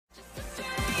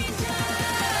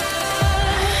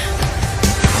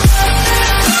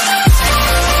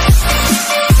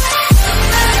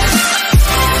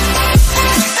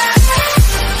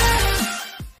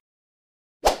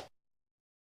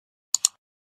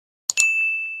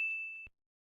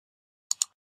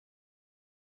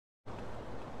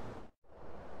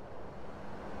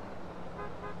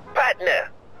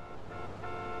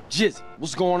Jizzy,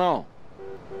 what's going on?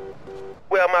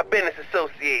 Well, my business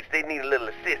associates, they need a little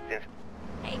assistance.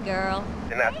 Hey, girl.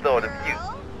 And I thought of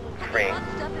you, friend.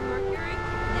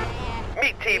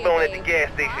 Meet T-Bone at the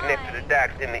gas station next to the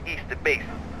docks in the Easter Basin.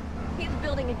 He's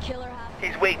building a killer house.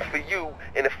 He's waiting for you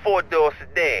in a 4-door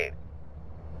sedan.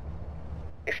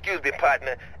 Excuse me,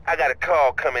 partner. I got a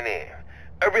call coming in.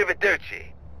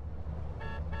 Arrivederci.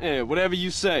 Yeah, whatever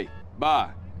you say.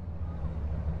 Bye.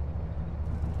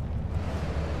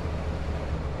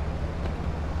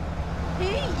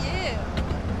 Hey, you.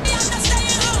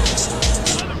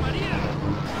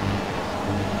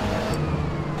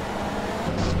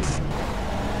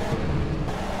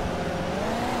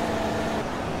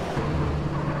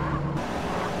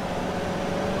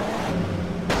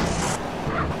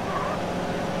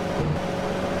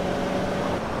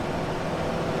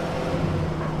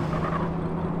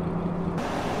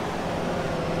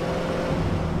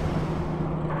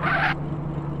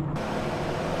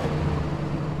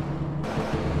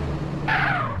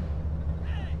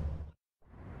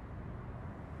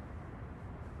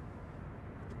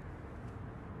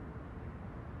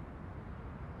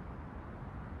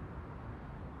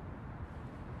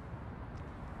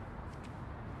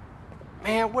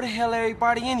 Man, where the hell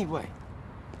everybody anyway?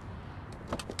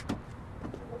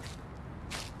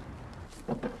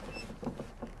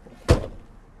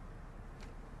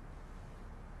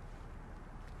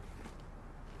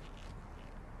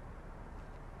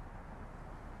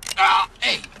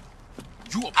 Hey,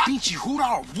 you a beachy hooter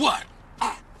or what?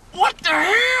 What the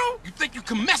hell? You think you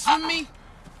can mess with me?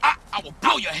 I will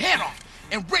blow your head off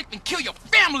and rape and kill your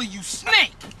family, you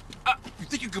snake! You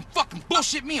think you can fucking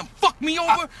bullshit me and fuck me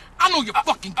over? I know your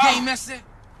fucking game, Messi.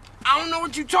 I don't know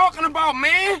what you talking about,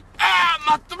 man.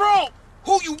 My throat!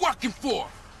 Who you working for?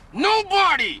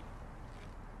 Nobody!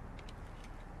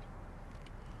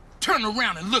 Turn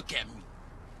around and look at me.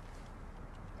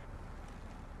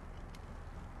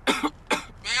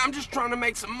 Man, I'm just trying to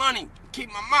make some money.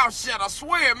 Keep my mouth shut, I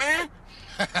swear, man.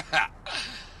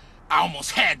 I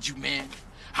almost had you, man.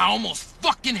 I almost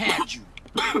fucking had you.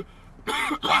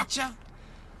 Watch out.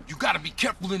 You gotta be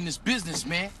careful in this business,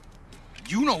 man.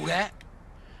 You know that.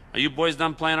 Are you boys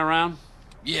done playing around?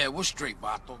 Yeah, we're straight,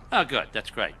 Bato. Oh, good. That's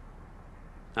great.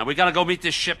 Now, we gotta go meet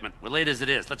this shipment. We're late as it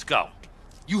is. Let's go.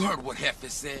 You heard what Hefe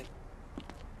said.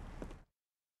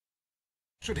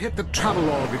 Should hit the travel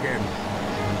log again.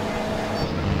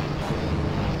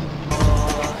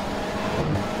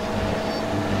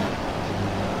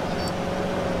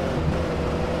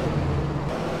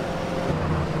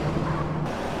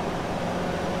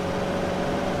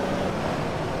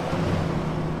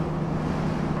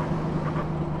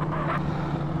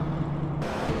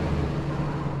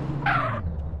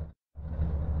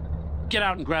 Get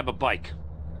out and grab a bike.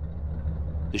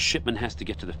 The shipment has to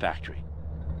get to the factory.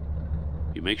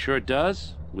 You make sure it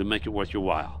does, we'll make it worth your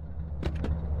while.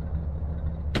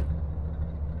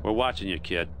 We're watching you,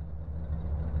 kid.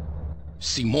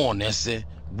 Simon, Esse,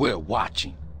 we're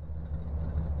watching.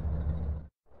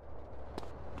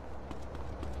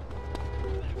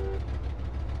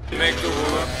 Make the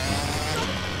ruler.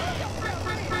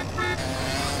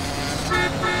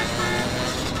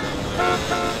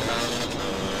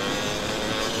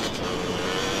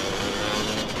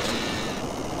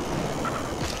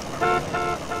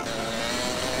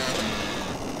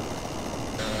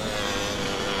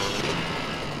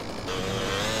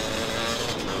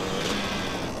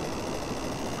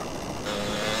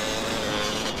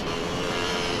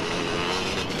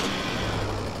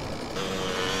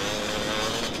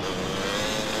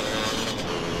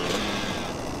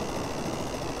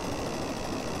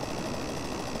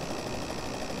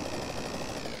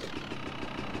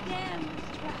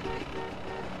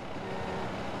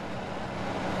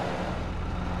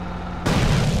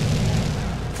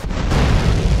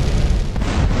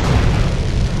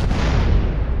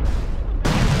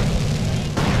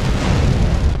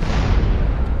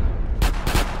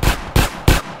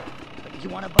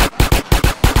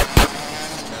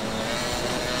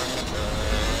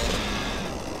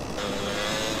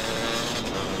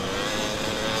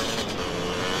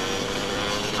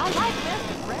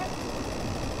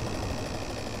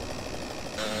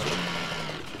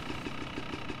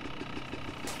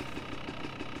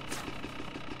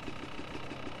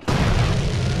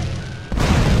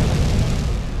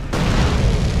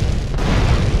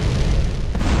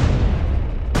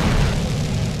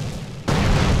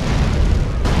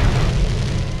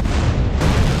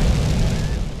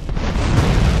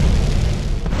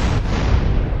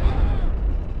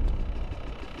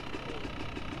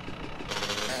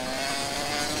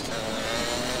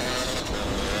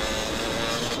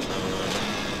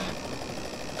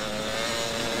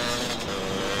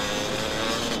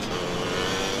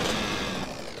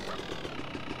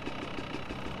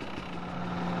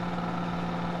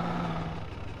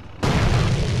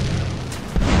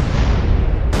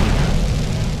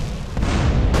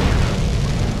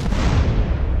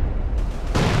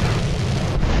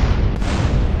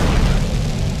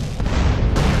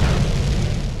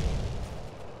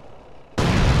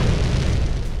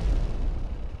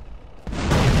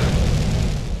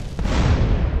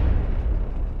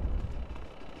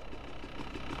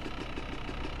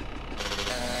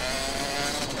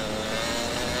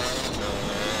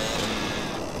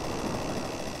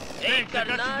 Thanks, I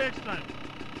got you next time.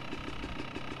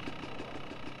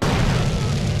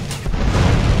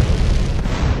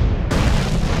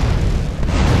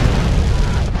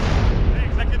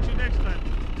 Thanks, I get you next time.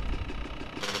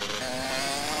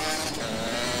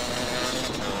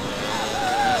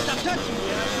 Stop touching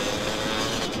me,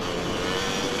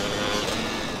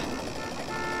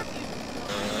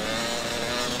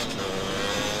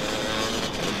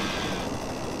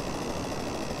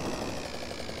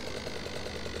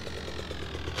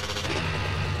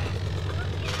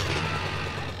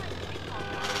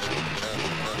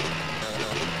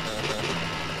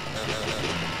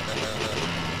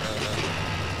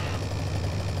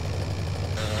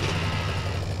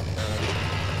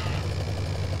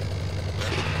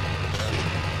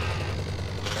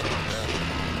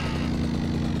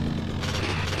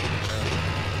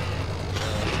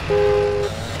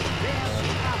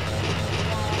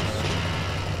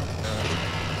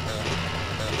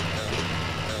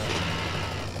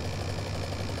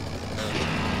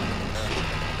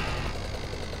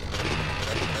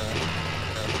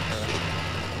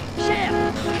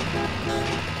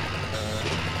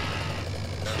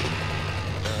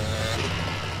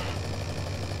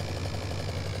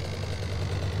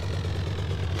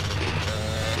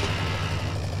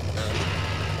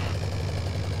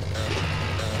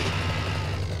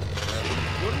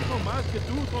 Yo rijo más que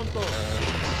tú, tonto.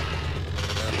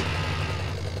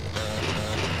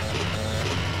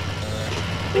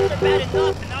 Things are bad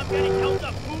enough, and now I'm getting held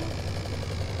up, fool.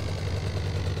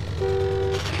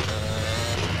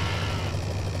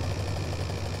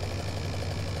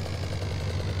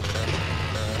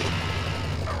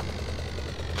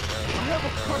 I have a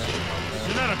question.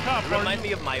 You're not a cop, are Remind you?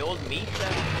 me of my old me,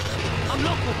 Sam. I'm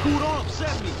local, cool, don't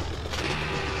upset me.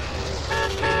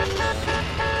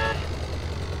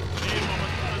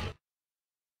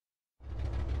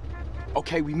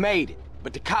 Okay, we made it,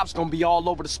 but the cops gonna be all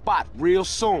over the spot real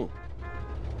soon.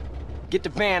 Get the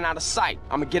van out of sight.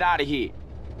 I'ma get out of here.